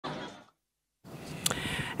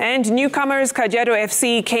And newcomers Kajiado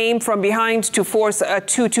FC came from behind to force a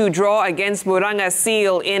 2-2 draw against Murang'a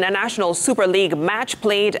Seal in a National Super League match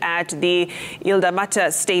played at the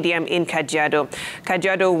Ildamata Stadium in Kajiado.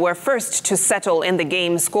 Kajiado were first to settle in the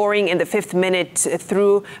game, scoring in the 5th minute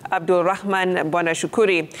through Abdul Rahman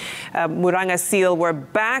Bonashukuri. Murang'a Seal were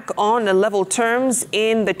back on level terms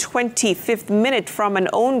in the 25th minute from an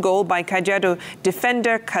own goal by Kajiado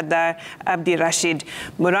defender Kadar Abdirashid.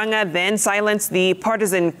 Murang'a then silenced the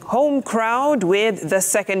partisan home crowd with the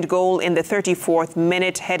second goal in the 34th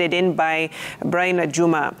minute, headed in by Braina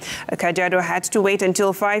Juma. Kajiado had to wait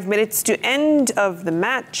until 5 minutes to end of the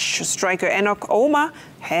match. Striker Enoch Oma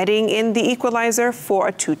heading in the equalizer for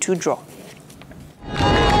a 2-2 draw.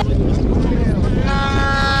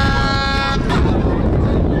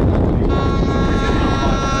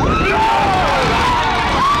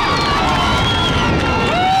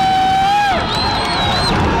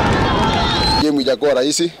 Ijakuwa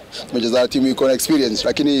rahisi, tumecheza timu iko na experience,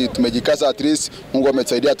 lakini tumejikaza, at least Mungu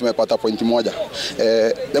ametusaidia, tumepata point moja.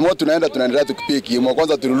 The more tunaendelea tukipiki. Mwa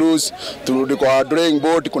kwanza tulose, turudi kwa drawing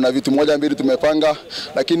board, kuna vitu moja mbili tumepanga,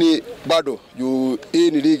 lakini bado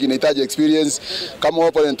hii ni ligi inahitaji experience. Kama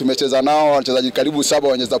opponent tumecheza nao wachezaji karibu 7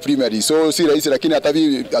 wanacheza Premier League. So si rahisi, lakini hata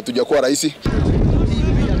hivi hatujakuwa rahisi.